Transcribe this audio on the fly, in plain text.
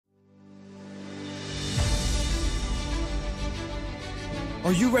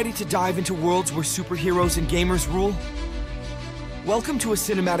Are you ready to dive into worlds where superheroes and gamers rule? Welcome to a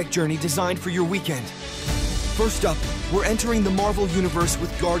cinematic journey designed for your weekend. First up, we're entering the Marvel Universe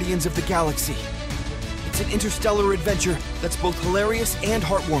with Guardians of the Galaxy. It's an interstellar adventure that's both hilarious and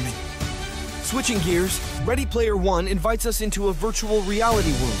heartwarming. Switching gears, Ready Player One invites us into a virtual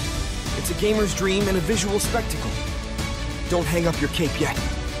reality world. It's a gamer's dream and a visual spectacle. Don't hang up your cape yet.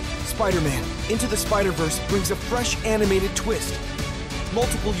 Spider-Man Into the Spider-Verse brings a fresh animated twist.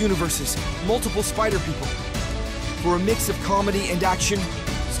 Multiple universes, multiple Spider-People. For a mix of comedy and action,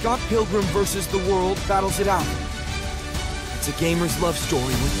 Scott Pilgrim vs. the World battles it out. It's a gamer's love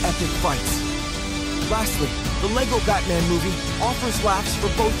story with epic fights. Lastly, the Lego Batman movie offers laughs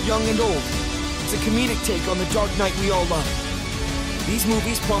for both young and old. It's a comedic take on the Dark Knight we all love. These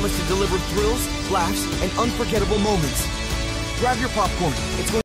movies promise to deliver thrills, laughs, and unforgettable moments. Grab your popcorn. It's going